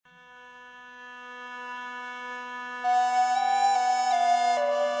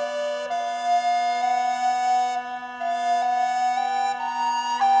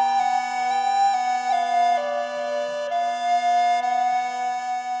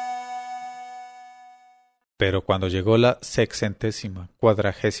Pero cuando llegó la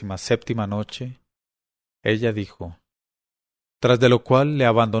 647ª noche, ella dijo, tras de lo cual le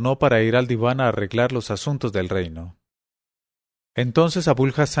abandonó para ir al diván a arreglar los asuntos del reino. Entonces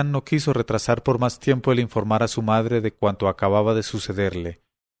Abul Hassan no quiso retrasar por más tiempo el informar a su madre de cuanto acababa de sucederle,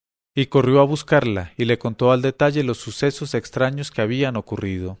 y corrió a buscarla y le contó al detalle los sucesos extraños que habían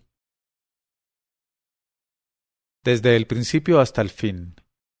ocurrido. Desde el principio hasta el fin,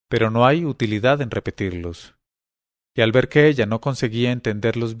 pero no hay utilidad en repetirlos. Y al ver que ella no conseguía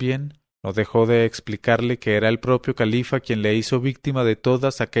entenderlos bien, no dejó de explicarle que era el propio califa quien le hizo víctima de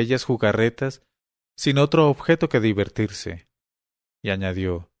todas aquellas jugarretas sin otro objeto que divertirse. Y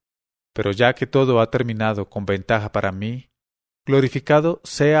añadió, pero ya que todo ha terminado con ventaja para mí, glorificado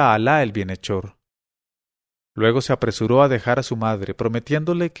sea Alá el bienhechor. Luego se apresuró a dejar a su madre,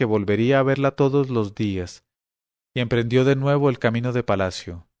 prometiéndole que volvería a verla todos los días, y emprendió de nuevo el camino de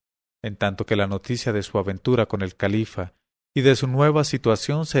palacio, en tanto que la noticia de su aventura con el califa y de su nueva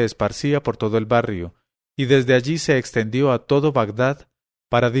situación se esparcía por todo el barrio, y desde allí se extendió a todo Bagdad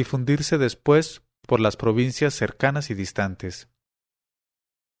para difundirse después por las provincias cercanas y distantes.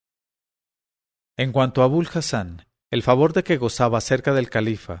 En cuanto a Abul Hassan, el favor de que gozaba cerca del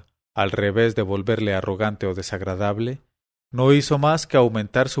califa, al revés de volverle arrogante o desagradable, no hizo más que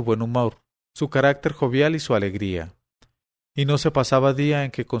aumentar su buen humor, su carácter jovial y su alegría. Y no se pasaba día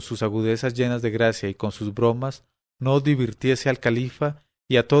en que con sus agudezas llenas de gracia y con sus bromas no divirtiese al califa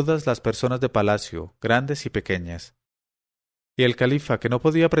y a todas las personas de palacio, grandes y pequeñas. Y el califa, que no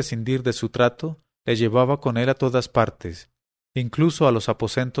podía prescindir de su trato, le llevaba con él a todas partes, incluso a los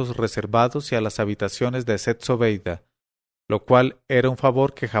aposentos reservados y a las habitaciones de Sett Zobeida, lo cual era un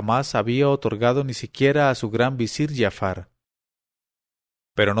favor que jamás había otorgado ni siquiera a su gran visir Giafar.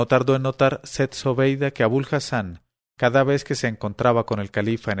 Pero no tardó en notar Sett Zobeida que Abul Hassan, cada vez que se encontraba con el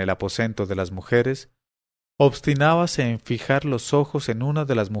califa en el aposento de las mujeres, obstinábase en fijar los ojos en una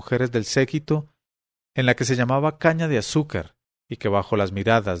de las mujeres del séquito, en la que se llamaba Caña de Azúcar, y que bajo las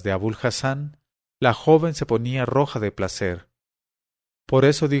miradas de Abul Hassan, la joven se ponía roja de placer. Por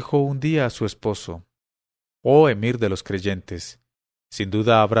eso dijo un día a su esposo, «Oh emir de los creyentes, sin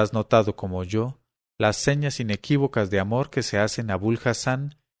duda habrás notado como yo las señas inequívocas de amor que se hacen Abul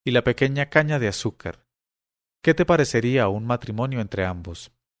Hassan y la pequeña Caña de Azúcar. ¿Qué te parecería un matrimonio entre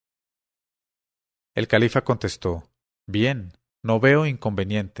ambos?» El califa contestó, «Bien, no veo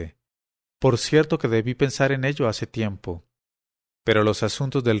inconveniente. Por cierto que debí pensar en ello hace tiempo. Pero los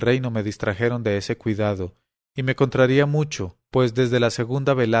asuntos del reino me distrajeron de ese cuidado, y me contraría mucho, pues desde la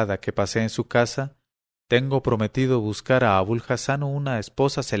segunda velada que pasé en su casa, tengo prometido buscar a Abul Hassan una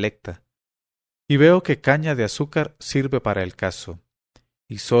esposa selecta. Y veo que Caña de Azúcar sirve para el caso.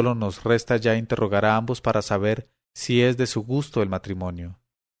 Y sólo nos resta ya interrogar a ambos para saber si es de su gusto el matrimonio».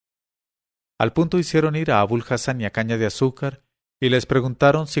 Al punto hicieron ir a Abul Hassan y a Caña de Azúcar, y les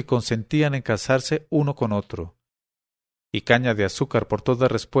preguntaron si consentían en casarse uno con otro. Y Caña de Azúcar por toda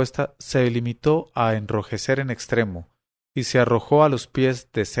respuesta se limitó a enrojecer en extremo, y se arrojó a los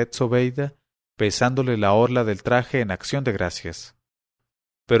pies de Sett Zobeida, besándole la orla del traje en acción de gracias.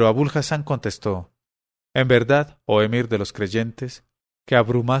 Pero Abul Hassan contestó, «En verdad, oh emir de los creyentes, que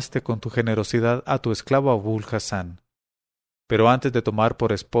abrumaste con tu generosidad a tu esclavo Abul Hassan. Pero antes de tomar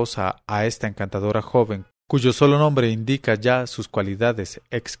por esposa a esta encantadora joven, cuyo solo nombre indica ya sus cualidades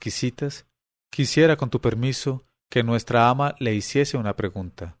exquisitas, quisiera con tu permiso que nuestra ama le hiciese una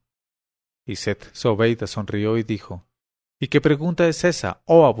pregunta». Y Sett Zobeida sonrió y dijo, «¿Y qué pregunta es esa,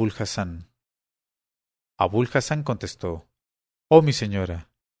 oh Abul Hassan?» Abul Hassan contestó, «Oh mi señora,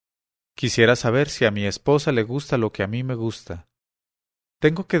 quisiera saber si a mi esposa le gusta lo que a mí me gusta.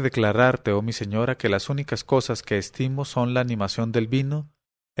 Tengo que declararte, oh mi señora, que las únicas cosas que estimo son la animación del vino,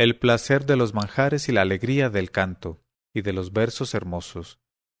 el placer de los manjares y la alegría del canto y de los versos hermosos.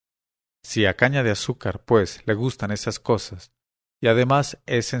 Si a Caña de Azúcar, pues, le gustan esas cosas, y además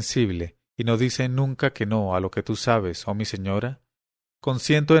es sensible y no dice nunca que no a lo que tú sabes, oh mi señora,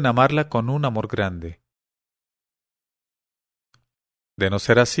 consiento en amarla con un amor grande. De no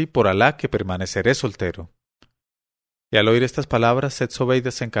ser así, por Alá que permaneceré soltero». Y al oír estas palabras, Sett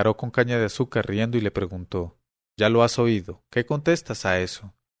Zobeida se encaró con Caña de Azúcar riendo y le preguntó, «Ya lo has oído, ¿qué contestas a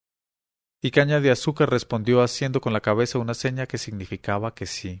eso?» Y Caña de Azúcar respondió haciendo con la cabeza una seña que significaba que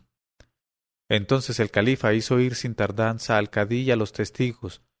sí. Entonces el califa hizo ir sin tardanza al cadí y a los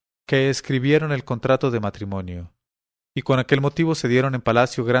testigos, que escribieron el contrato de matrimonio. Y con aquel motivo se dieron en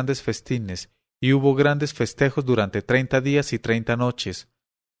palacio grandes festines, y hubo grandes festejos durante 30 días y 30 noches,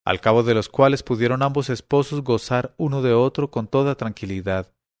 al cabo de los cuales pudieron ambos esposos gozar uno de otro con toda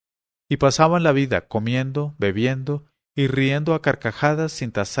tranquilidad, y pasaban la vida comiendo, bebiendo y riendo a carcajadas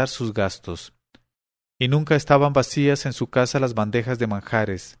sin tasar sus gastos. y nunca estaban vacías en su casa las bandejas de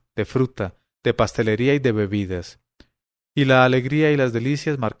manjares, de fruta, de pastelería y de bebidas, y la alegría y las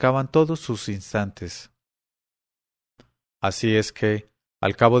delicias marcaban todos sus instantes. Así es que,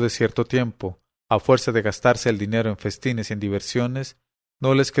 al cabo de cierto tiempo, a fuerza de gastarse el dinero en festines y en diversiones,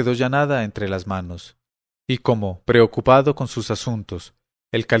 no les quedó ya nada entre las manos, y como, preocupado con sus asuntos,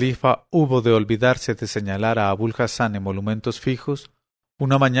 el califa hubo de olvidarse de señalar a Abul Hassan en monumentos fijos,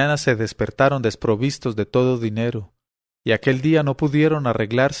 una mañana se despertaron desprovistos de todo dinero, y aquel día no pudieron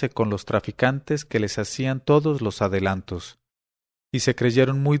arreglarse con los traficantes que les hacían todos los adelantos, y se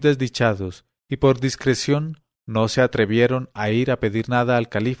creyeron muy desdichados, y por discreción no se atrevieron a ir a pedir nada al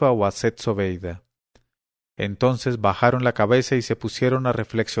califa o a Sett Zobeida. Entonces bajaron la cabeza y se pusieron a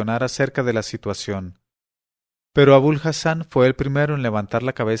reflexionar acerca de la situación. Pero Abul Hassan fue el primero en levantar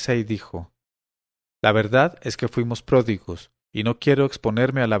la cabeza y dijo: La verdad es que fuimos pródigos, y no quiero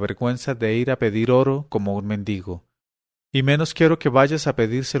exponerme a la vergüenza de ir a pedir oro como un mendigo, y menos quiero que vayas a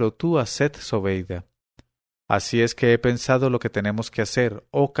pedírselo tú a Sett Zobeida. Así es que he pensado lo que tenemos que hacer,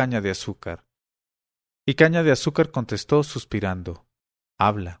 oh Caña de Azúcar. Y Caña de Azúcar contestó suspirando: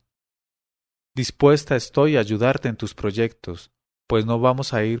 Habla. Dispuesta estoy a ayudarte en tus proyectos, pues no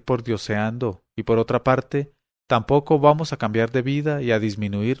vamos a ir pordioseando, y por otra parte, tampoco vamos a cambiar de vida y a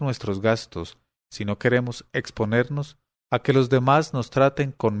disminuir nuestros gastos, si no queremos exponernos a que los demás nos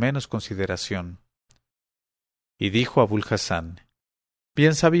traten con menos consideración. Y dijo Abul Hassan: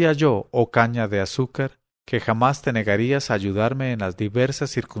 Bien sabía yo, oh Caña de Azúcar, que jamás te negarías a ayudarme en las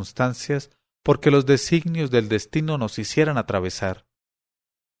diversas circunstancias porque los designios del destino nos hicieran atravesar.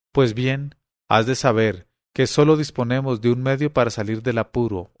 Pues bien, has de saber que sólo disponemos de un medio para salir del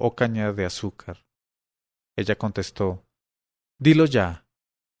apuro, oh Caña de Azúcar. Ella contestó: Dilo ya.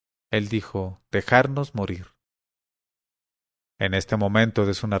 Él dijo: dejarnos morir. En este momento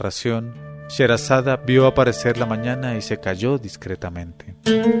de su narración, Sherazada vio aparecer la mañana y se calló discretamente.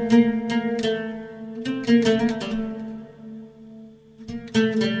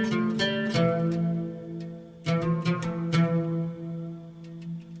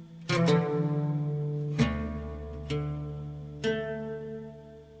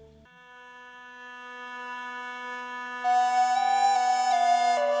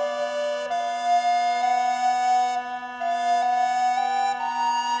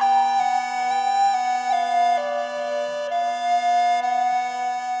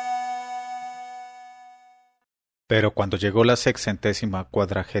 Pero cuando llegó la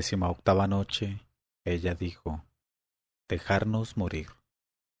 648ª noche, ella dijo: dejarnos morir.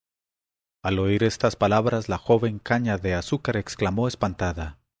 Al oír estas palabras, la joven Caña de Azúcar exclamó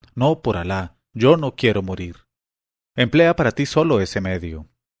espantada: No, por Alá, yo no quiero morir. Emplea para ti solo ese medio.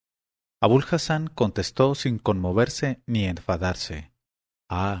 Abul Hassan contestó sin conmoverse ni enfadarse: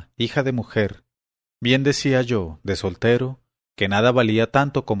 Ah, hija de mujer, bien decía yo, de soltero, que nada valía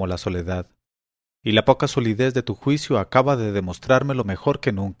tanto como la soledad, y la poca solidez de tu juicio acaba de demostrármelo mejor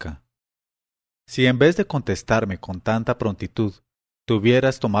que nunca. Si en vez de contestarme con tanta prontitud, te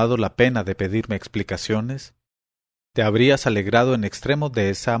hubieras tomado la pena de pedirme explicaciones, te habrías alegrado en extremo de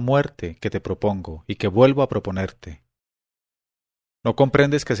esa muerte que te propongo y que vuelvo a proponerte. ¿No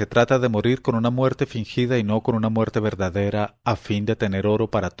comprendes que se trata de morir con una muerte fingida y no con una muerte verdadera a fin de tener oro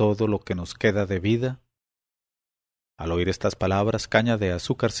para todo lo que nos queda de vida? Al oír estas palabras, Caña de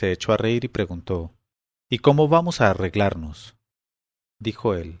Azúcar se echó a reír y preguntó: ¿Y cómo vamos a arreglarnos?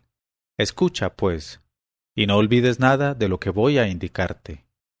 Dijo él: Escucha, pues, y no olvides nada de lo que voy a indicarte.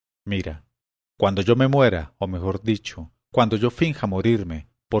 Mira, cuando yo me muera, o mejor dicho, cuando yo finja morirme,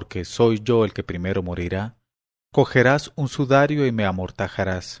 porque soy yo el que primero morirá, cogerás un sudario y me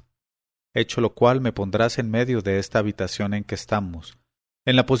amortajarás, hecho lo cual me pondrás en medio de esta habitación en que estamos,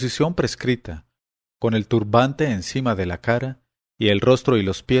 en la posición prescrita, con el turbante encima de la cara y el rostro y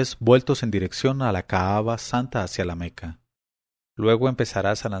los pies vueltos en dirección a la Kaaba santa hacia la Meca. Luego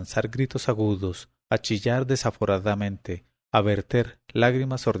empezarás a lanzar gritos agudos, a chillar desaforadamente, a verter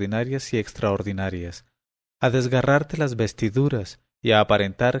lágrimas ordinarias y extraordinarias, a desgarrarte las vestiduras y a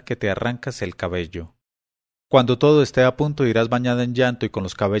aparentar que te arrancas el cabello. Cuando todo esté a punto, irás bañada en llanto y con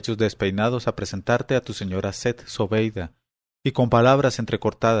los cabellos despeinados a presentarte a tu señora Sett Zobeida, y con palabras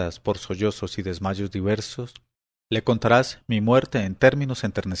entrecortadas por sollozos y desmayos diversos, le contarás mi muerte en términos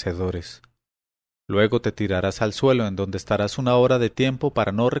enternecedores. Luego te tirarás al suelo, en donde estarás una hora de tiempo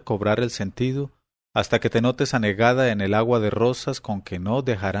para no recobrar el sentido, hasta que te notes anegada en el agua de rosas con que no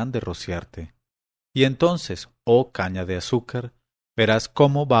dejarán de rociarte. Y entonces, oh Caña de Azúcar, verás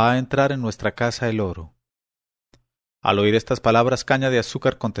cómo va a entrar en nuestra casa el oro. Al oír estas palabras, Caña de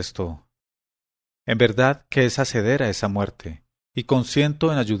Azúcar contestó: En verdad que es hacedera esa muerte, y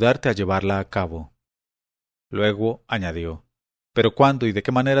consiento en ayudarte a llevarla a cabo. Luego añadió: «¿Pero cuándo y de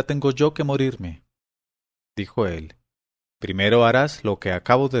qué manera tengo yo que morirme?». Dijo él: «Primero harás lo que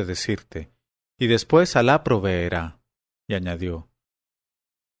acabo de decirte, y después Alá proveerá». Y añadió: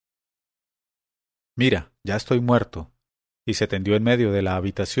 «Mira, ya estoy muerto». Y se tendió en medio de la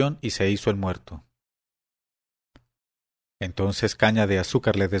habitación y se hizo el muerto. Entonces Caña de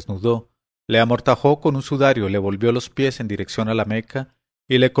Azúcar le desnudó, le amortajó con un sudario, le volvió los pies en dirección a la Meca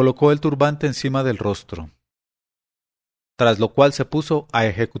y le colocó el turbante encima del rostro. Tras lo cual se puso a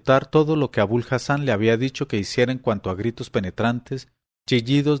ejecutar todo lo que Abul Hassan le había dicho que hiciera en cuanto a gritos penetrantes,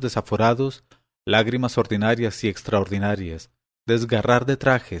 chillidos desaforados, lágrimas ordinarias y extraordinarias, desgarrar de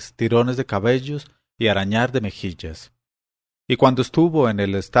trajes, tirones de cabellos y arañar de mejillas. Y cuando estuvo en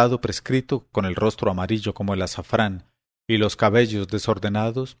el estado prescrito, con el rostro amarillo como el azafrán y los cabellos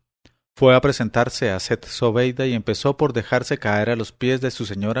desordenados, fue a presentarse a Seth Zobeida y empezó por dejarse caer a los pies de su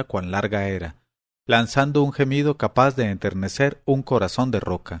señora cuán larga era, lanzando un gemido capaz de enternecer un corazón de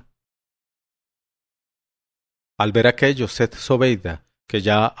roca. Al ver aquello, Seth Zobeida, que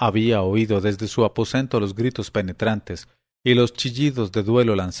ya había oído desde su aposento los gritos penetrantes y los chillidos de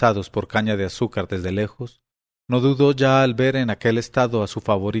duelo lanzados por Caña de Azúcar desde lejos, no dudó ya al ver en aquel estado a su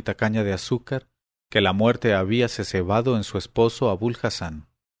favorita Caña de Azúcar que la muerte habíase cebado en su esposo Abul Hassan.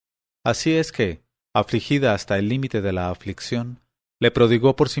 Así es que, afligida hasta el límite de la aflicción, le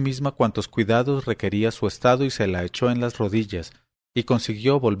prodigó por sí misma cuantos cuidados requería su estado y se la echó en las rodillas, y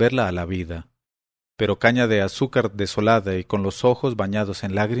consiguió volverla a la vida. Pero Caña de Azúcar, desolada y con los ojos bañados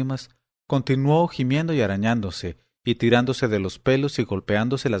en lágrimas, continuó gimiendo y arañándose, y tirándose de los pelos y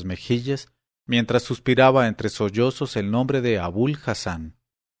golpeándose las mejillas, mientras suspiraba entre sollozos el nombre de Abul Hassan.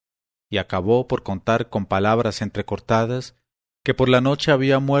 Y acabó por contar con palabras entrecortadas que por la noche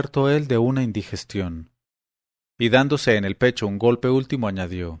había muerto él de una indigestión. Y dándose en el pecho un golpe último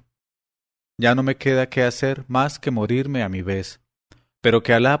añadió: «Ya no me queda qué hacer más que morirme a mi vez, pero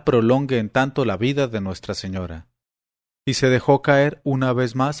que Alá prolongue en tanto la vida de Nuestra Señora». Y se dejó caer una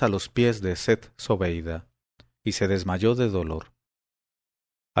vez más a los pies de Seth Zobeida, y se desmayó de dolor.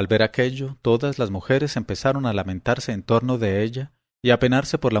 Al ver aquello, todas las mujeres empezaron a lamentarse en torno de ella y a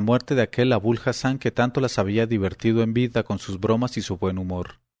penarse por la muerte de aquel Abul Hassan que tanto las había divertido en vida con sus bromas y su buen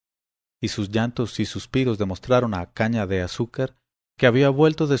humor. Y sus llantos y suspiros demostraron a Caña de Azúcar que había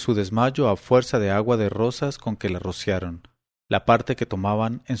vuelto de su desmayo a fuerza de agua de rosas con que la rociaron, la parte que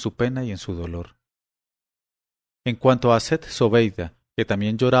tomaban en su pena y en su dolor. En cuanto a Seth Zobeida, que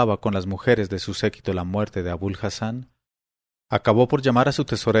también lloraba con las mujeres de su séquito la muerte de Abul Hassan, acabó por llamar a su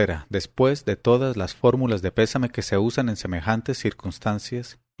tesorera, después de todas las fórmulas de pésame que se usan en semejantes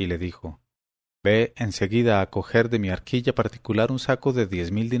circunstancias, y le dijo: «Ve enseguida a coger de mi arquilla particular un saco de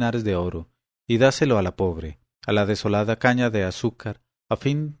 10.000 dinares de oro, y dáselo a la pobre, a la desolada Caña de Azúcar, a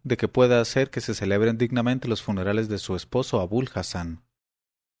fin de que pueda hacer que se celebren dignamente los funerales de su esposo Abul Hassan».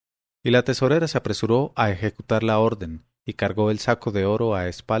 Y la tesorera se apresuró a ejecutar la orden, y cargó el saco de oro a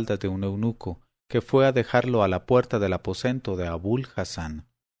espaldas de un eunuco, que fue a dejarlo a la puerta del aposento de Abul Hassan.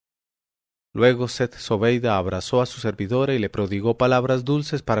 Luego Seth Zobeida abrazó a su servidora y le prodigó palabras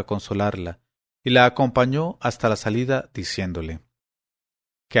dulces para consolarla, y la acompañó hasta la salida diciéndole: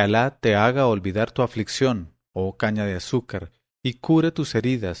 «Que Alá te haga olvidar tu aflicción, oh Caña de Azúcar, y cure tus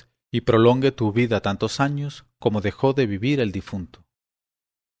heridas, y prolongue tu vida tantos años como dejó de vivir el difunto».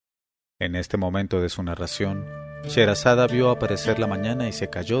 En este momento de su narración, Sherazada vio aparecer la mañana y se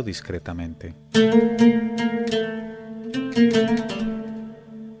calló discretamente.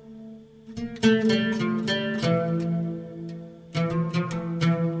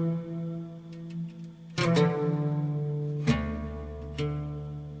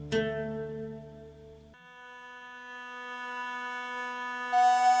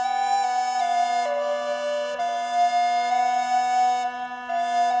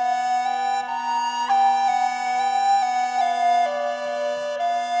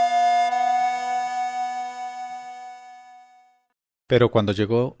 Pero cuando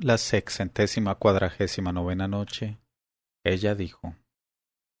llegó la 649ª noche, ella dijo: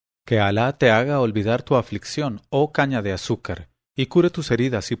 «Que Alá te haga olvidar tu aflicción, oh Caña de Azúcar, y cure tus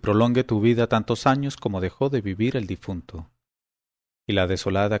heridas y prolongue tu vida tantos años como dejó de vivir el difunto». Y la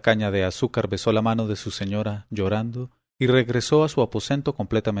desolada Caña de Azúcar besó la mano de su señora, llorando, y regresó a su aposento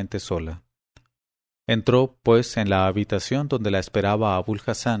completamente sola. Entró, pues, en la habitación donde la esperaba Abul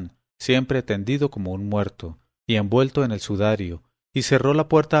Hassan, siempre tendido como un muerto, y envuelto en el sudario, y cerró la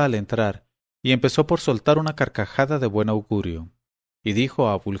puerta al entrar, y empezó por soltar una carcajada de buen augurio. Y dijo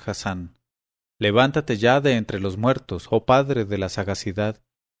a Abul Hassan: «Levántate ya de entre los muertos, oh padre de la sagacidad,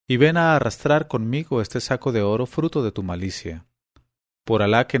 y ven a arrastrar conmigo este saco de oro fruto de tu malicia». por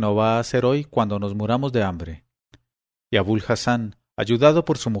Alá que no va a ser hoy cuando nos muramos de hambre. Y Abul Hasán, ayudado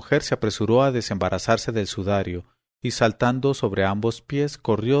por su mujer, se apresuró a desembarazarse del sudario, y saltando sobre ambos pies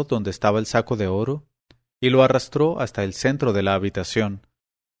corrió donde estaba el saco de oro, y lo arrastró hasta el centro de la habitación,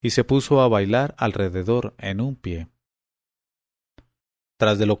 y se puso a bailar alrededor en un pie.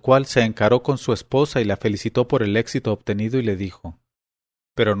 Tras de lo cual se encaró con su esposa y la felicitó por el éxito obtenido y le dijo: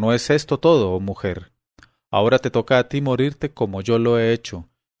 «Pero no es esto todo, oh mujer. Ahora te toca a ti morirte como yo lo he hecho,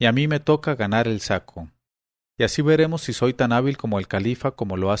 y a mí me toca ganar el saco. Y así veremos si soy tan hábil como el califa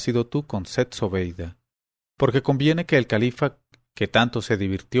como lo has sido tú con Seth Zobeida. Porque conviene que el califa, que tanto se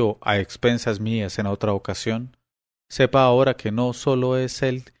divirtió a expensas mías en otra ocasión, sepa ahora que no solo es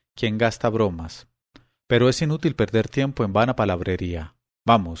él quien gasta bromas. Pero es inútil perder tiempo en vana palabrería.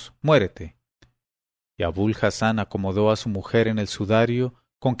 Vamos, muérete». Y Abul Hasán acomodó a su mujer en el sudario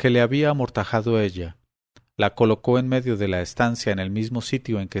con que le había amortajado ella, la colocó en medio de la estancia en el mismo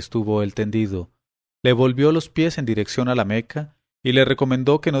sitio en que estuvo él tendido, le volvió los pies en dirección a la Meca y le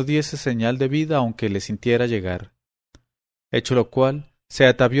recomendó que no diese señal de vida aunque le sintiera llegar. Hecho lo cual, se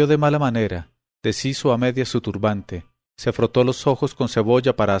atavió de mala manera, deshizo a medias su turbante, se frotó los ojos con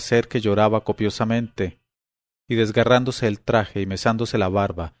cebolla para hacer que lloraba copiosamente, y desgarrándose el traje y mesándose la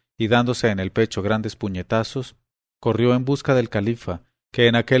barba y dándose en el pecho grandes puñetazos, corrió en busca del califa, que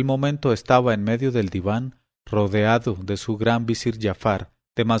en aquel momento estaba en medio del diván, rodeado de su gran visir Jafar,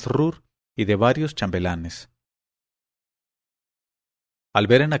 de Masrur y de varios chambelanes. Al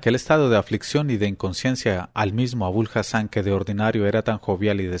ver en aquel estado de aflicción y de inconsciencia al mismo Abul Hasán, que de ordinario era tan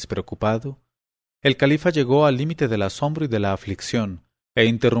jovial y despreocupado, el califa llegó al límite del asombro y de la aflicción, e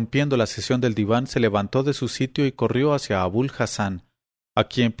interrumpiendo la sesión del diván se levantó de su sitio y corrió hacia Abul Hasán, a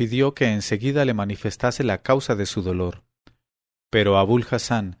quien pidió que enseguida le manifestase la causa de su dolor. Pero Abul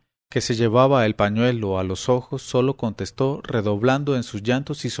Hasán, que se llevaba el pañuelo a los ojos, sólo contestó redoblando en sus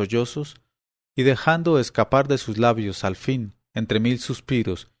llantos y sollozos, y dejando escapar de sus labios al fin, entre 1000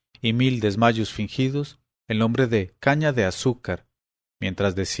 suspiros y 1000 desmayos fingidos, el nombre de caña de azúcar,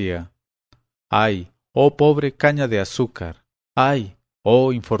 mientras decía: «Ay, oh pobre caña de azúcar, ay,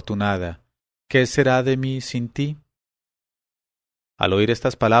 oh infortunada, ¿qué será de mí sin ti?». Al oír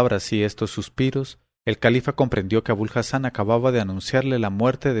estas palabras y estos suspiros, el califa comprendió que Abul Hasán acababa de anunciarle la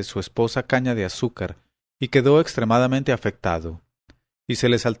muerte de su esposa caña de azúcar, y quedó extremadamente afectado, y se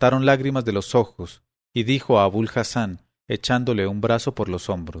le saltaron lágrimas de los ojos, y dijo a Abul Hasán, echándole un brazo por los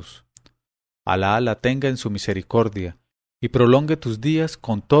hombros: «Alá la tenga en su misericordia, y prolongue tus días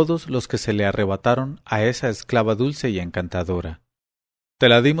con todos los que se le arrebataron a esa esclava dulce y encantadora. Te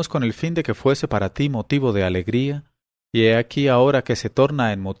la dimos con el fin de que fuese para ti motivo de alegría, y he aquí ahora que se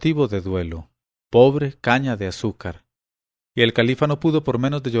torna en motivo de duelo. Pobre caña de azúcar». Y el califa no pudo por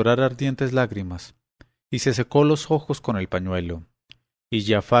menos de llorar ardientes lágrimas, y se secó los ojos con el pañuelo. Y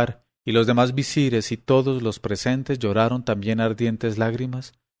Jafar y los demás visires y todos los presentes lloraron también ardientes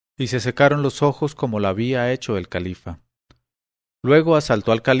lágrimas, y se secaron los ojos como lo había hecho el califa. Luego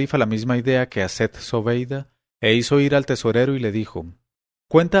asaltó al califa la misma idea que a Seth Zobeida, e hizo ir al tesorero y le dijo: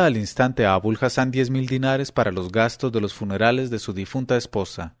 «Cuenta al instante a Abul Hasán 10.000 dinares para los gastos de los funerales de su difunta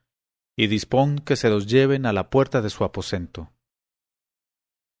esposa, y dispón que se los lleven a la puerta de su aposento».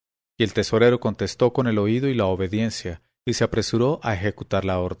 Y el tesorero contestó con el oído y la obediencia, y se apresuró a ejecutar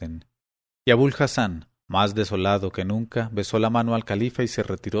la orden. Y Abul Hasán, más desolado que nunca, besó la mano al califa y se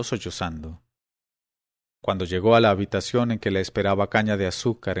retiró sollozando. Cuando llegó a la habitación en que le esperaba caña de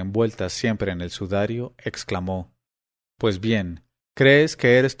azúcar envuelta siempre en el sudario, exclamó: «Pues bien, ¿crees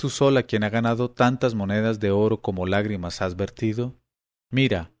que eres tú sola quien ha ganado tantas monedas de oro como lágrimas has vertido?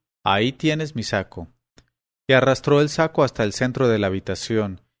 Mira, ahí tienes mi saco». Y arrastró el saco hasta el centro de la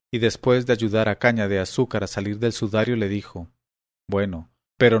habitación, y después de ayudar a caña de azúcar a salir del sudario le dijo: «Bueno,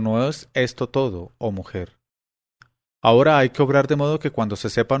 pero no es esto todo, oh mujer. Ahora hay que obrar de modo que cuando se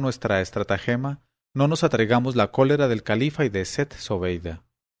sepa nuestra estratagema, no nos atraigamos la cólera del califa y de Seth Zobeida.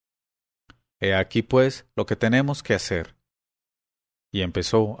 He aquí, pues, lo que tenemos que hacer». Y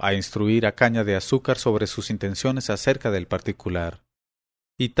empezó a instruir a caña de azúcar sobre sus intenciones acerca del particular.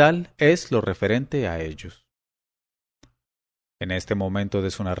 Y tal es lo referente a ellos. En este momento de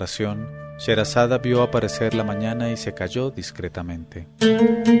su narración, Sherazada vio aparecer la mañana y se calló discretamente.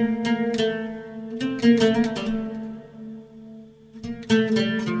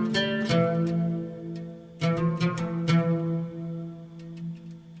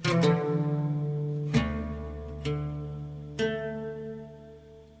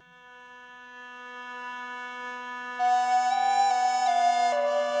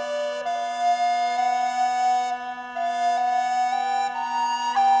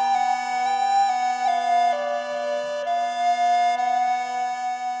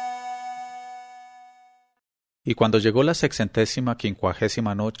 Y cuando llegó la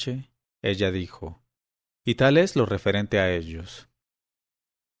 650ª noche, ella dijo: y tal es lo referente a ellos.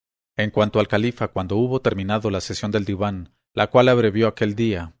 En cuanto al califa, cuando hubo terminado la sesión del diván, la cual abrevió aquel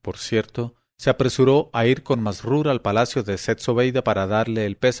día, por cierto, se apresuró a ir con Masrur al palacio de Sett Zobeida para darle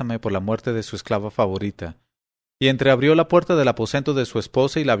el pésame por la muerte de su esclava favorita, y entreabrió la puerta del aposento de su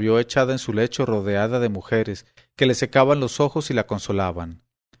esposa y la vio echada en su lecho rodeada de mujeres que le secaban los ojos y la consolaban.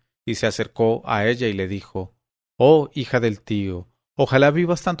 Y se acercó a ella y le dijo: «Oh, hija del tío, ojalá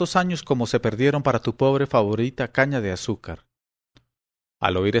vivas tantos años como se perdieron para tu pobre favorita caña de azúcar».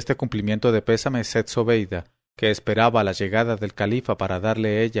 Al oír este cumplimiento de pésame, Sett Zobeida, que esperaba la llegada del califa para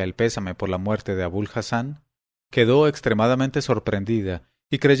darle ella el pésame por la muerte de Abul Hassan, quedó extremadamente sorprendida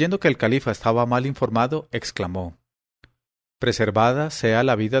y creyendo que el califa estaba mal informado, exclamó: «Preservada sea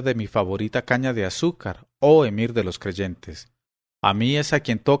la vida de mi favorita caña de azúcar, oh emir de los creyentes. A mí es a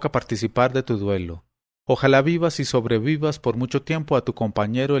quien toca participar de tu duelo. Ojalá vivas y sobrevivas por mucho tiempo a tu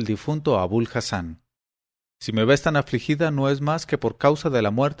compañero el difunto Abul Hassan. Si me ves tan afligida no es más que por causa de la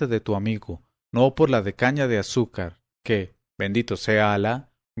muerte de tu amigo, no por la de caña de azúcar, que, bendito sea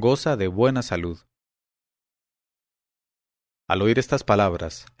Alá, goza de buena salud». Al oír estas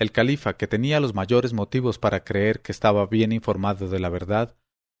palabras, el califa, que tenía los mayores motivos para creer que estaba bien informado de la verdad,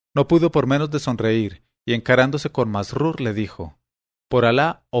 no pudo por menos de sonreír, y encarándose con Masrur le dijo: «Por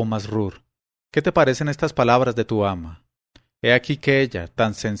Alá, oh Masrur, ¿qué te parecen estas palabras de tu ama? He aquí que ella,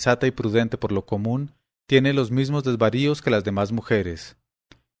 tan sensata y prudente por lo común, tiene los mismos desvaríos que las demás mujeres.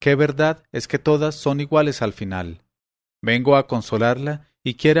 Qué verdad es que todas son iguales al final. Vengo a consolarla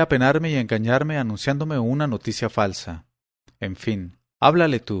y quiere apenarme y engañarme anunciándome una noticia falsa. En fin,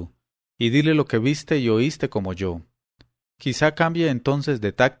 háblale tú, y dile lo que viste y oíste como yo. Quizá cambie entonces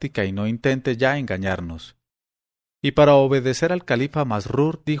de táctica y no intente ya engañarnos». Y para obedecer al califa,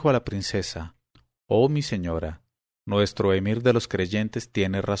 Masrur dijo a la princesa: «Oh mi señora, nuestro emir de los creyentes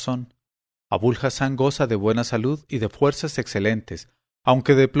tiene razón. Abul Hassan goza de buena salud y de fuerzas excelentes,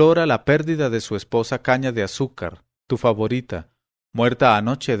 aunque deplora la pérdida de su esposa caña de azúcar, tu favorita, muerta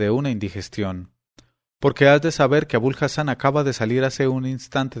anoche de una indigestión. Porque has de saber que Abul Hassan acaba de salir hace un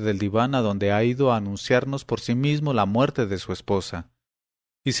instante del diván a donde ha ido a anunciarnos por sí mismo la muerte de su esposa,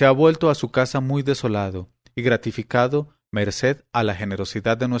 y se ha vuelto a su casa muy desolado y gratificado merced a la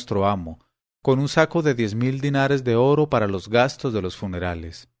generosidad de nuestro amo, con un saco de 10.000 dinares de oro para los gastos de los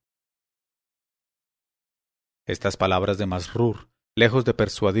funerales». Estas palabras de Masrur, lejos de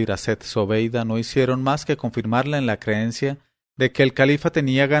persuadir a Sett Zobeida, no hicieron más que confirmarla en la creencia de que el califa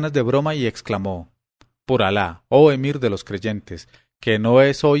tenía ganas de broma y exclamó: «Por Alá, oh emir de los creyentes, que no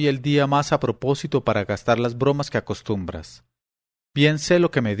es hoy el día más a propósito para gastar las bromas que acostumbras. Bien sé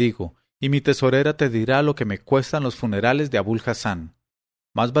lo que me digo, y mi tesorera te dirá lo que me cuestan los funerales de Abul Hassan.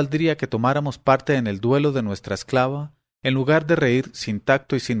 Más valdría que tomáramos parte en el duelo de nuestra esclava, en lugar de reír sin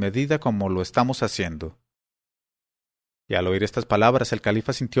tacto y sin medida como lo estamos haciendo». Y al oír estas palabras el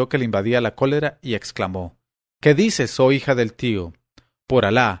califa sintió que le invadía la cólera y exclamó: «¿Qué dices, oh hija del tío? Por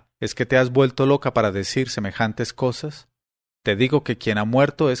Alá, ¿es que te has vuelto loca para decir semejantes cosas? Te digo que quien ha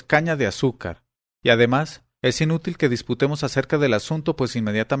muerto es caña de azúcar, y además es inútil que disputemos acerca del asunto, pues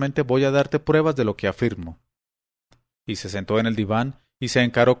inmediatamente voy a darte pruebas de lo que afirmo». Y se sentó en el diván y se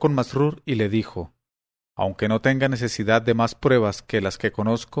encaró con Masrur y le dijo: «Aunque no tenga necesidad de más pruebas que las que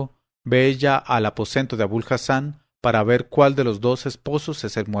conozco, ve ya al aposento de Abul Hassan para ver cuál de los dos esposos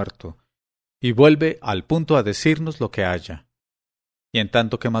es el muerto, y vuelve al punto a decirnos lo que haya». Y en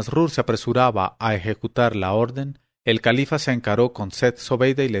tanto que Masrur se apresuraba a ejecutar la orden, el califa se encaró con Sett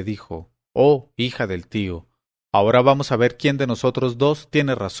Zobeida y le dijo: «Oh, hija del tío, ahora vamos a ver quién de nosotros dos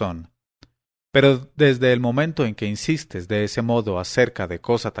tiene razón. Pero desde el momento en que insistes de ese modo acerca de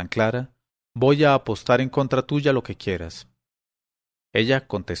cosa tan clara, voy a apostar en contra tuya lo que quieras». Ella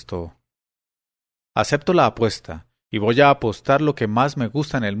contestó: «Acepto la apuesta, y voy a apostar lo que más me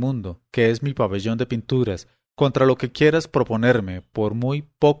gusta en el mundo, que es mi pabellón de pinturas, contra lo que quieras proponerme, por muy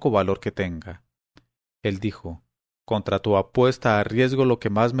poco valor que tenga». Él dijo: «Contra tu apuesta arriesgo lo que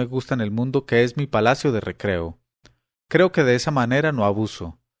más me gusta en el mundo, que es mi palacio de recreo. Creo que de esa manera no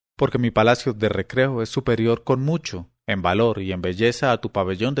abuso, porque mi palacio de recreo es superior con mucho, en valor y en belleza, a tu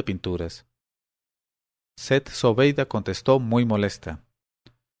pabellón de pinturas». Sett Zobeida contestó muy molesta: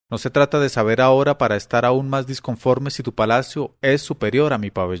 «No se trata de saber ahora para estar aún más disconforme si tu palacio es superior a mi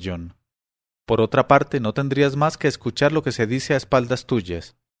pabellón. Por otra parte, no tendrías más que escuchar lo que se dice a espaldas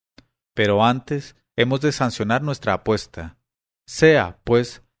tuyas. Pero antes hemos de sancionar nuestra apuesta. Sea,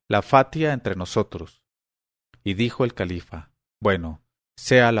 pues, la fatia entre nosotros». Y dijo el califa: «Bueno,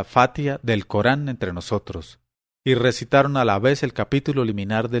 sea la fatia del Corán entre nosotros». Y recitaron a la vez el capítulo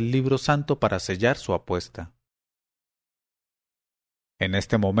liminar del libro santo para sellar su apuesta. En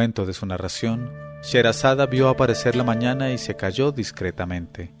este momento de su narración, Sherazada vio aparecer la mañana y se calló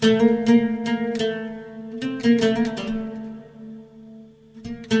discretamente.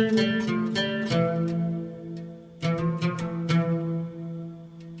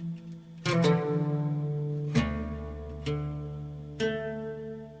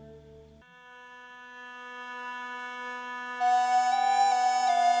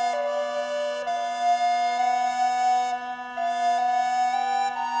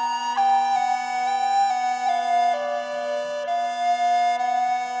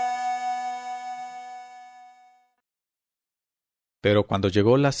 Pero cuando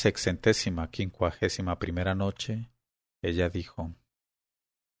llegó la 651ª noche, ella dijo,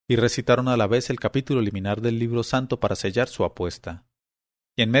 y recitaron a la vez el capítulo liminar del libro santo para sellar su apuesta,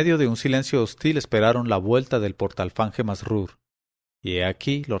 y en medio de un silencio hostil esperaron la vuelta del portalfanje Masrur, y he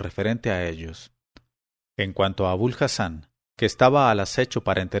aquí lo referente a ellos. En cuanto a Abul Hassan, que estaba al acecho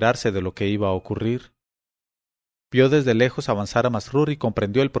para enterarse de lo que iba a ocurrir, vio desde lejos avanzar a Masrur y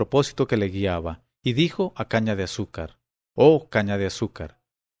comprendió el propósito que le guiaba, y dijo a Caña de Azúcar, «Oh, Caña de Azúcar,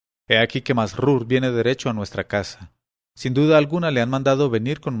 he aquí que Masrur viene derecho a nuestra casa. Sin duda alguna le han mandado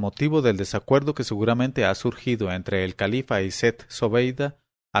venir con motivo del desacuerdo que seguramente ha surgido entre el califa y Seth Zobeida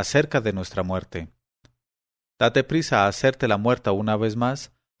acerca de nuestra muerte. Date prisa a hacerte la muerta una vez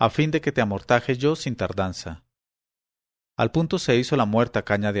más, a fin de que te amortaje yo sin tardanza». Al punto se hizo la muerta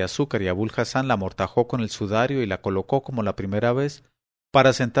Caña de Azúcar y Abul Hassan la amortajó con el sudario y la colocó como la primera vez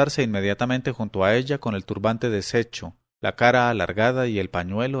para sentarse inmediatamente junto a ella con el turbante deshecho, la cara alargada y el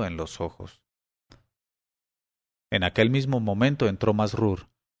pañuelo en los ojos. En aquel mismo momento entró Masrur,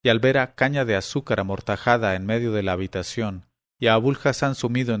 y al ver a Caña de Azúcar amortajada en medio de la habitación y a Abul Hassan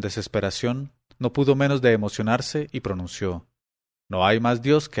sumido en desesperación, no pudo menos de emocionarse y pronunció: «No hay más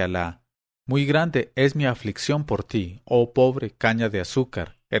Dios que Alá. Muy grande es mi aflicción por ti, oh pobre Caña de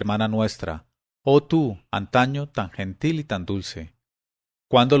Azúcar, hermana nuestra, oh tú, antaño tan gentil y tan dulce.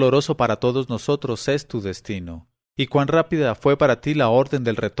 Cuán doloroso para todos nosotros es tu destino, y cuán rápida fue para ti la orden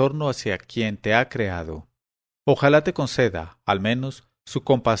del retorno hacia quien te ha creado. Ojalá te conceda, al menos, su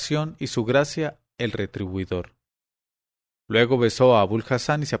compasión y su gracia el retribuidor». Luego besó a Abul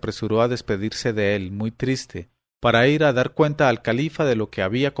Hassan y se apresuró a despedirse de él, muy triste, para ir a dar cuenta al califa de lo que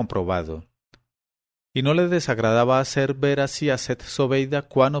había comprobado. Y no le desagradaba hacer ver así a Seth Zobeida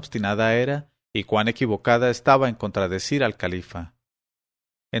cuán obstinada era y cuán equivocada estaba en contradecir al califa.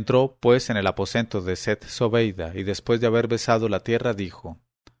 Entró, pues, en el aposento de Seth Zobeida y después de haber besado la tierra dijo: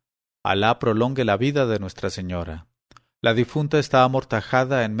 «Alá prolongue la vida de Nuestra Señora. La difunta está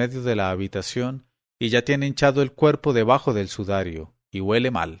amortajada en medio de la habitación y ya tiene hinchado el cuerpo debajo del sudario, y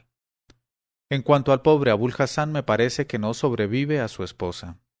huele mal. En cuanto al pobre Abul Hassan, me parece que no sobrevive a su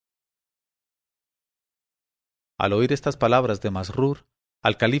esposa». Al oír estas palabras de Masrur,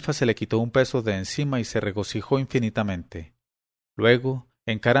 al califa se le quitó un peso de encima y se regocijó infinitamente. Luego,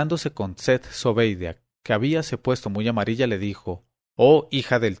 encarándose con Seth Zobeida, que habíase puesto muy amarilla, le dijo: «Oh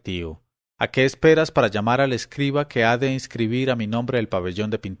hija del tío, ¿a qué esperas para llamar al escriba que ha de inscribir a mi nombre el pabellón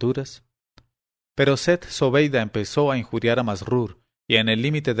de pinturas?». Pero Seth Zobeida empezó a injuriar a Masrur, y en el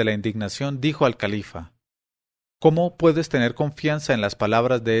límite de la indignación dijo al califa: «¿Cómo puedes tener confianza en las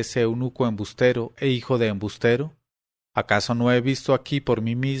palabras de ese eunuco embustero e hijo de embustero? ¿Acaso no he visto aquí por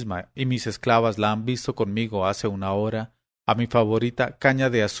mí misma, y mis esclavas la han visto conmigo hace una hora, a mi favorita Caña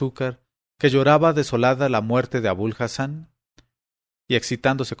de Azúcar, que lloraba desolada la muerte de Abul Hassan?» Y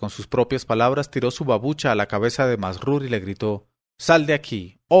excitándose con sus propias palabras, tiró su babucha a la cabeza de Masrur y le gritó: «¡Sal de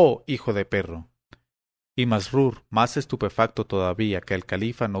aquí, oh hijo de perro!». Y Masrur, más estupefacto todavía que el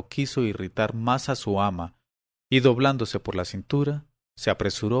califa no quiso irritar más a su ama, y doblándose por la cintura, se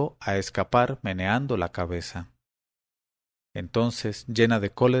apresuró a escapar meneando la cabeza. Entonces, llena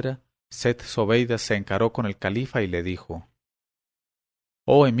de cólera, Seth Zobeida se encaró con el califa y le dijo: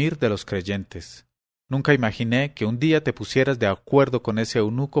 «Oh emir de los creyentes, nunca imaginé que un día te pusieras de acuerdo con ese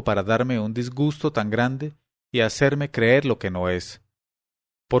eunuco para darme un disgusto tan grande y hacerme creer lo que no es.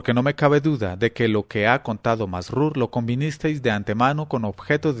 Porque no me cabe duda de que lo que ha contado Masrur lo convinisteis de antemano con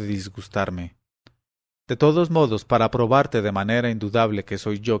objeto de disgustarme. De todos modos, para probarte de manera indudable que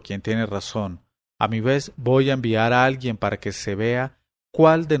soy yo quien tiene razón, a mi vez voy a enviar a alguien para que se vea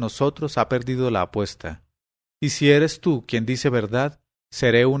cuál de nosotros ha perdido la apuesta. Y si eres tú quien dice verdad,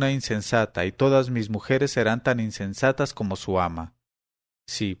 seré una insensata y todas mis mujeres serán tan insensatas como su ama.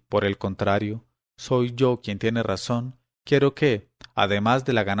 Si, por el contrario, soy yo quien tiene razón, quiero que, además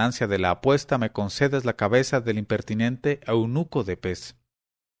de la ganancia de la apuesta, me concedas la cabeza del impertinente eunuco de pez».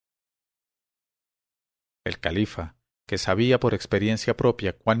 El califa, que sabía por experiencia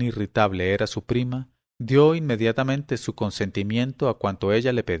propia cuán irritable era su prima, dio inmediatamente su consentimiento a cuanto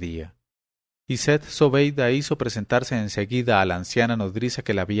ella le pedía. Y Seth Zobeida hizo presentarse enseguida a la anciana nodriza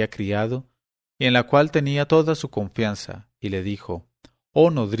que la había criado, y en la cual tenía toda su confianza, y le dijo: «Oh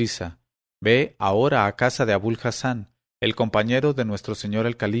nodriza, ve ahora a casa de Abul Hasán, el compañero de nuestro señor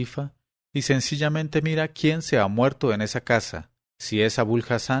el califa, y sencillamente mira quién se ha muerto en esa casa, si es Abul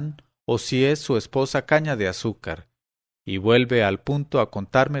Hasán o si es su esposa Caña de Azúcar, y vuelve al punto a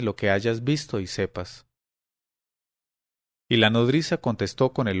contarme lo que hayas visto y sepas». Y la nodriza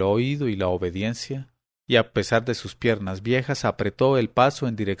contestó con el oído y la obediencia, y a pesar de sus piernas viejas apretó el paso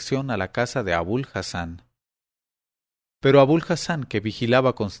en dirección a la casa de Abul Hasán. Pero Abul Hasán, que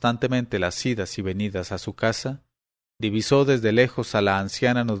vigilaba constantemente las idas y venidas a su casa, divisó desde lejos a la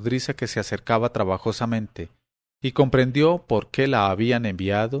anciana nodriza que se acercaba trabajosamente, y comprendió por qué la habían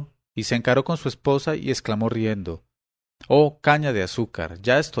enviado, y se encaró con su esposa y exclamó riendo: «Oh, Caña de Azúcar,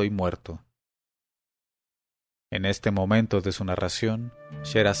 ya estoy muerto». En este momento de su narración,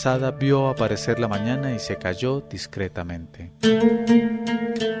 Sherazada vio aparecer la mañana y se calló discretamente.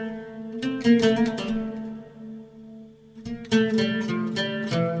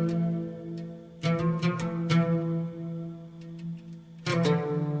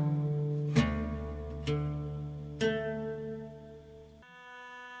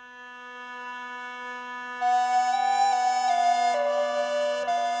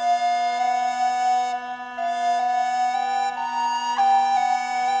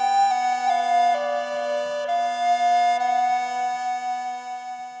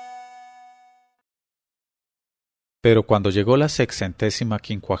 Pero cuando llegó la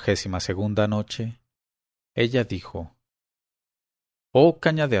 652ª noche, ella dijo: «Oh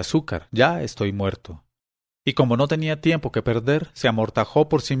Caña de Azúcar, ya estoy muerto». Y como no tenía tiempo que perder, se amortajó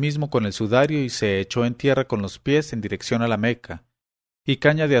por sí mismo con el sudario y se echó en tierra con los pies en dirección a la Meca. Y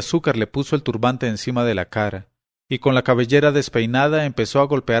Caña de Azúcar le puso el turbante encima de la cara, y con la cabellera despeinada empezó a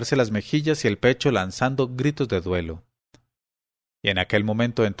golpearse las mejillas y el pecho lanzando gritos de duelo. Y en aquel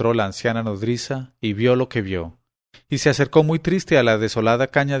momento entró la anciana nodriza y vio lo que vio, y se acercó muy triste a la desolada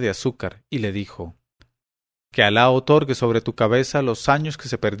Caña de Azúcar, y le dijo: «Que Alá otorgue sobre tu cabeza los años que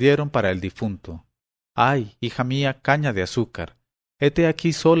se perdieron para el difunto. Ay, hija mía, Caña de Azúcar, hete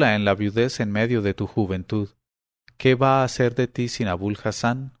aquí sola en la viudez en medio de tu juventud. ¿Qué va a hacer de ti sin Abul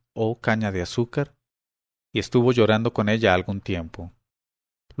Hasán, oh Caña de Azúcar?». Y estuvo llorando con ella algún tiempo.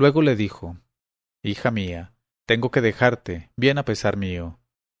 Luego le dijo: «Hija mía, tengo que dejarte, bien a pesar mío,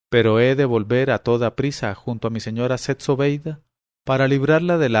 pero he de volver a toda prisa junto a mi señora Seth Zobeida para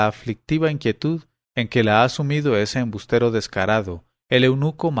librarla de la aflictiva inquietud en que la ha sumido ese embustero descarado, el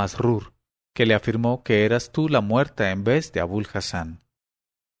eunuco Masrur, que le afirmó que eras tú la muerta en vez de Abul Hasán».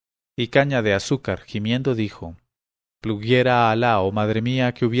 Y Caña de Azúcar, gimiendo, dijo: «Pluguiera a Alá, oh madre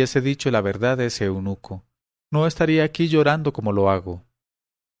mía, que hubiese dicho la verdad de ese eunuco. No estaría aquí llorando como lo hago.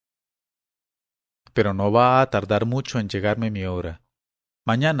 Pero no va a tardar mucho en llegarme mi hora.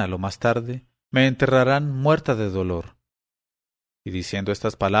 Mañana, lo más tarde, me enterrarán muerta de dolor». Y diciendo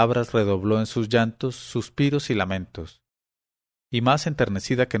estas palabras redobló en sus llantos, suspiros y lamentos. Y más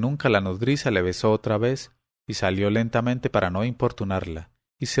enternecida que nunca la nodriza le besó otra vez, y salió lentamente para no importunarla,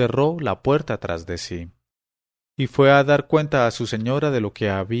 y cerró la puerta tras de sí. Y fue a dar cuenta a su señora de lo que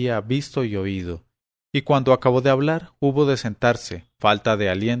había visto y oído, y cuando acabó de hablar hubo de sentarse, falta de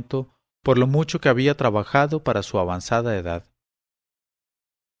aliento, por lo mucho que había trabajado para su avanzada edad.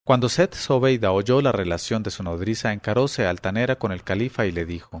 Cuando Seth Zobeida oyó la relación de su nodriza, encaróse altanera con el califa y le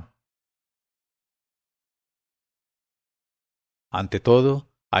dijo: «Ante todo,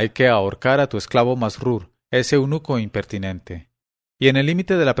 hay que ahorcar a tu esclavo Masrur, ese eunuco impertinente». Y en el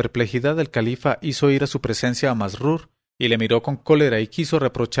límite de la perplejidad el califa hizo ir a su presencia a Masrur, y le miró con cólera y quiso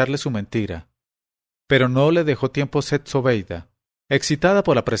reprocharle su mentira. Pero no le dejó tiempo Seth Zobeida. Excitada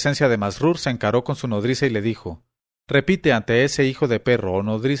por la presencia de Masrur, se encaró con su nodriza y le dijo: «Repite ante ese hijo de perro, oh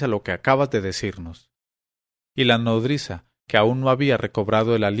nodriza, lo que acabas de decirnos». Y la nodriza, que aún no había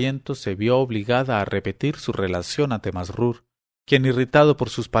recobrado el aliento, se vio obligada a repetir su relación ante Masrur, quien, irritado por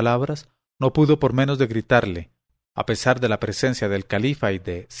sus palabras, no pudo por menos de gritarle, a pesar de la presencia del califa y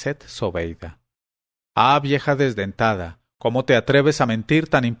de Seth Zobeida: «Ah, vieja desdentada, ¿cómo te atreves a mentir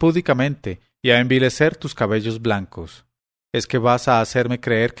tan impúdicamente y a envilecer tus cabellos blancos? ¿Es que vas a hacerme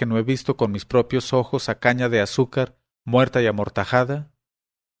creer que no he visto con mis propios ojos a Caña de Azúcar, muerta y amortajada?»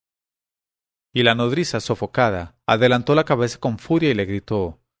 Y la nodriza, sofocada, adelantó la cabeza con furia y le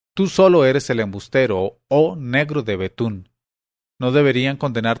gritó: «Tú solo eres el embustero, oh negro de Betún. No deberían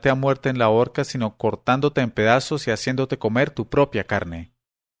condenarte a muerte en la horca, sino cortándote en pedazos y haciéndote comer tu propia carne».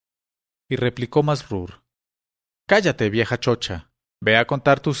 Y replicó Masrur: «Cállate, vieja chocha. Ve a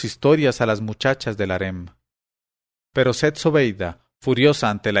contar tus historias a las muchachas del harem. Pero Sett Zobeida,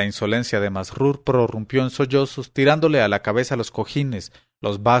 furiosa ante la insolencia de Masrur, prorrumpió en sollozos, tirándole a la cabeza los cojines,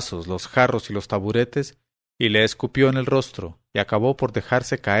 los vasos, los jarros y los taburetes, y le escupió en el rostro, y acabó por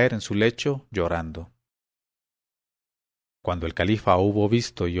dejarse caer en su lecho llorando. Cuando el califa hubo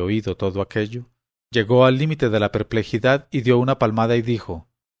visto y oído todo aquello, llegó al límite de la perplejidad y dio una palmada y dijo: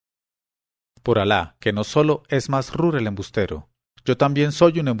 Por Alá, que no solo es Masrur el embustero, yo también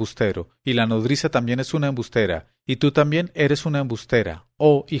soy un embustero, y la nodriza también es una embustera, y tú también eres una embustera,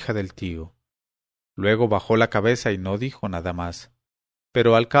 oh hija del tío. Luego bajó la cabeza y no dijo nada más.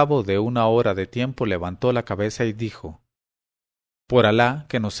 Pero al cabo de 1 hora de tiempo levantó la cabeza y dijo: Por Alá,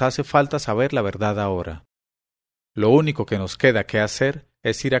 que nos hace falta saber la verdad ahora. Lo único que nos queda que hacer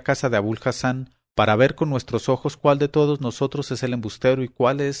es ir a casa de Abul Hassan para ver con nuestros ojos cuál de todos nosotros es el embustero y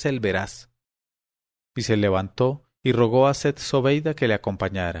cuál es el veraz. Y se levantó y rogó a Sett Zobeida que le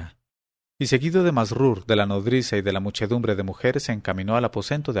acompañara. Y seguido de Masrur, de la nodriza y de la muchedumbre de mujeres, se encaminó al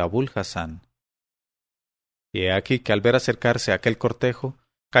aposento de Abul Hassan. Y he aquí que al ver acercarse aquel cortejo,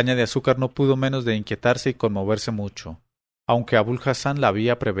 Caña de Azúcar no pudo menos de inquietarse y conmoverse mucho, aunque Abul Hassan la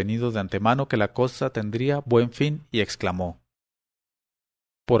había prevenido de antemano que la cosa tendría buen fin, y exclamó: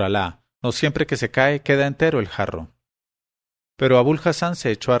 Por Alá, no siempre que se cae queda entero el jarro. Pero Abul Hassan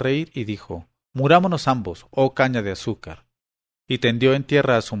se echó a reír y dijo: Murámonos ambos, oh Caña de Azúcar. Y tendió en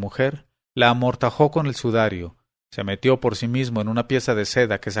tierra a su mujer, la amortajó con el sudario, se metió por sí mismo en una pieza de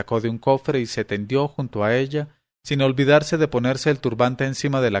seda que sacó de un cofre y se tendió junto a ella, sin olvidarse de ponerse el turbante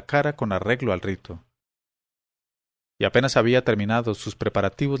encima de la cara con arreglo al rito. Y apenas había terminado sus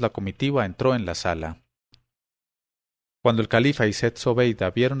preparativos, la comitiva entró en la sala. Cuando el califa y Sett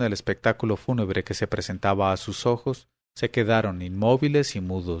Zobeida vieron el espectáculo fúnebre que se presentaba a sus ojos, se quedaron inmóviles y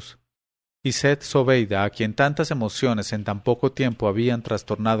mudos. Y Sett Zobeida, a quien tantas emociones en tan poco tiempo habían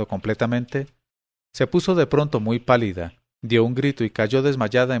trastornado completamente, se puso de pronto muy pálida, dio un grito y cayó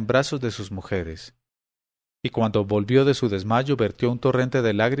desmayada en brazos de sus mujeres. Y cuando volvió de su desmayo vertió un torrente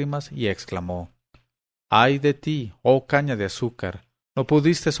de lágrimas y exclamó: ¡Ay de ti, oh Caña de Azúcar! No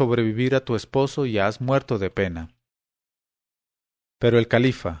pudiste sobrevivir a tu esposo y has muerto de pena. Pero el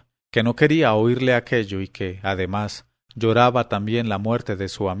califa, que no quería oírle aquello y que, además, lloraba también la muerte de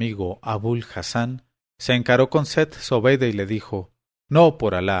su amigo Abul Hassan, se encaró con Sett Zobeida y le dijo: No,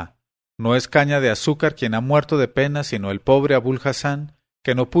 por Alá, no es Caña de Azúcar quien ha muerto de pena, sino el pobre Abul Hassan,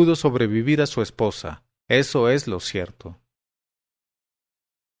 que no pudo sobrevivir a su esposa. Eso es lo cierto.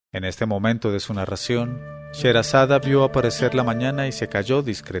 En este momento de su narración, Sherazada vio aparecer la mañana y se calló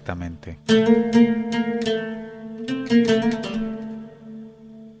discretamente.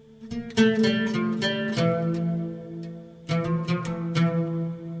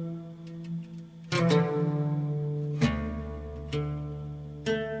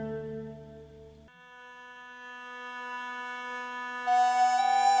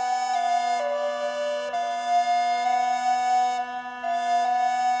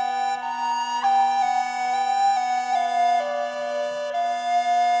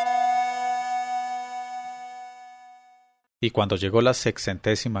 Y cuando llegó la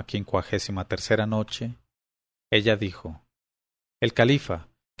 653ª noche, ella dijo: El califa,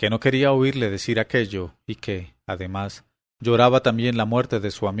 que no quería oírle decir aquello y que, además, lloraba también la muerte de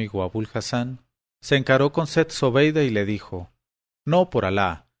su amigo Abul Hassan, se encaró con Sett Zobeida y le dijo: No, por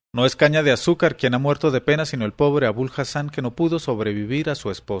Alá, no es Caña de Azúcar quien ha muerto de pena, sino el pobre Abul Hassan que no pudo sobrevivir a su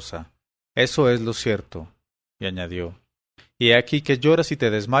esposa. Eso es lo cierto. Y añadió: Y he aquí que lloras y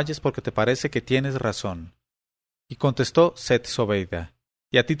te desmayes porque te parece que tienes razón. Y contestó Sett Zobeida: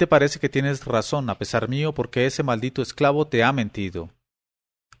 Y a ti te parece que tienes razón, a pesar mío, porque ese maldito esclavo te ha mentido.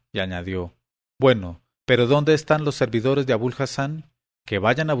 Y añadió: Bueno, pero ¿dónde están los servidores de Abul Hassan? Que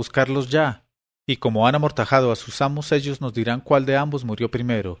vayan a buscarlos ya. Y como han amortajado a sus amos, ellos nos dirán cuál de ambos murió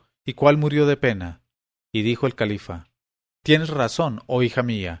primero, y cuál murió de pena. Y dijo el califa: Tienes razón, oh hija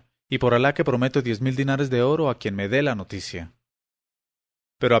mía, y por Alá que prometo 10.000 dinares de oro a quien me dé la noticia.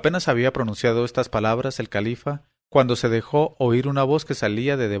 Pero apenas había pronunciado estas palabras el califa, cuando se dejó oír una voz que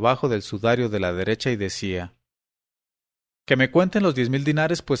salía de debajo del sudario de la derecha y decía: Que me cuenten los 10.000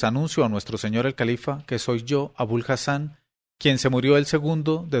 dinares, pues anuncio a nuestro señor el califa que soy yo, Abul Hassan, quien se murió el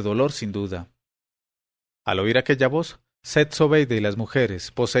segundo, de dolor sin duda. Al oír aquella voz, Sett Zobeida y las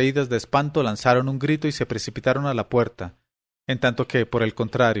mujeres, poseídas de espanto, lanzaron un grito y se precipitaron a la puerta, en tanto que, por el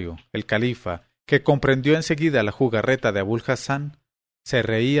contrario, el califa, que comprendió enseguida la jugarreta de Abul Hassan, se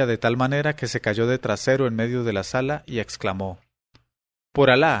reía de tal manera que se cayó de trasero en medio de la sala y exclamó: Por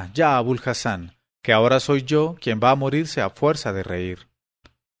Alá, ya Abul Hassan, que ahora soy yo quien va a morirse a fuerza de reír.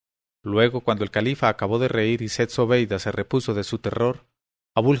 Luego, cuando el califa acabó de reír y Sett Zobeida se repuso de su terror,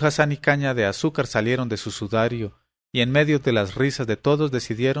 Abul Hassan y Caña de Azúcar salieron de su sudario y en medio de las risas de todos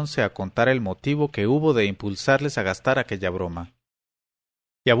decidiéronse a contar el motivo que hubo de impulsarles a gastar aquella broma.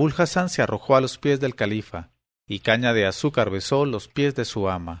 Y Abul Hassan se arrojó a los pies del califa, y Caña de Azúcar besó los pies de su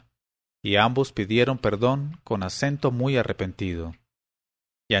ama, y ambos pidieron perdón con acento muy arrepentido.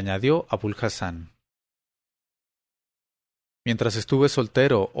 Y añadió Abul Hassan: Mientras estuve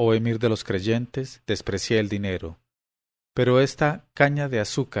soltero, oh emir de los creyentes, desprecié el dinero. Pero esta caña de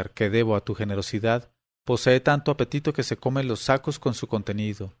azúcar que debo a tu generosidad posee tanto apetito que se come los sacos con su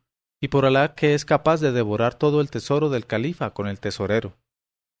contenido, y por Alá que es capaz de devorar todo el tesoro del califa con el tesorero.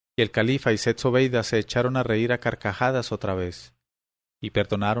 Y el califa y Sett Zobeida se echaron a reír a carcajadas otra vez, y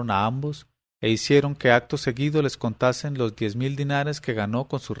perdonaron a ambos, e hicieron que acto seguido les contasen los 10.000 dinares que ganó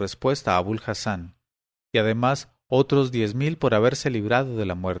con su respuesta a Abul Hassan, y además otros 10.000 por haberse librado de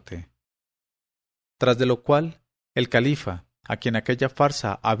la muerte. Tras de lo cual, el califa, a quien aquella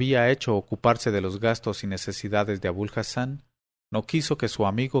farsa había hecho ocuparse de los gastos y necesidades de Abul Hassan, no quiso que su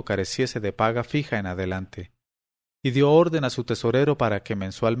amigo careciese de paga fija en adelante, y dio orden a su tesorero para que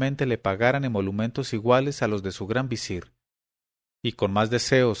mensualmente le pagaran emolumentos iguales a los de su gran visir, y con más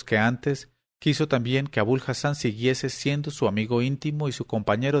deseos que antes, quiso también que Abul Hassan siguiese siendo su amigo íntimo y su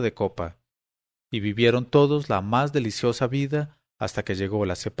compañero de copa, y vivieron todos la más deliciosa vida hasta que llegó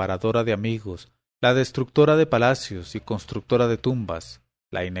la separadora de amigos, la destructora de palacios y constructora de tumbas,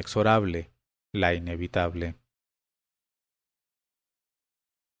 la inexorable, la inevitable.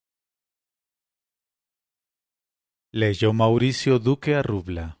 Leyó Mauricio Duque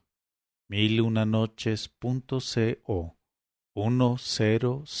Arrubla, 1001noches.co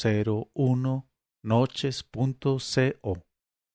 1001noches.co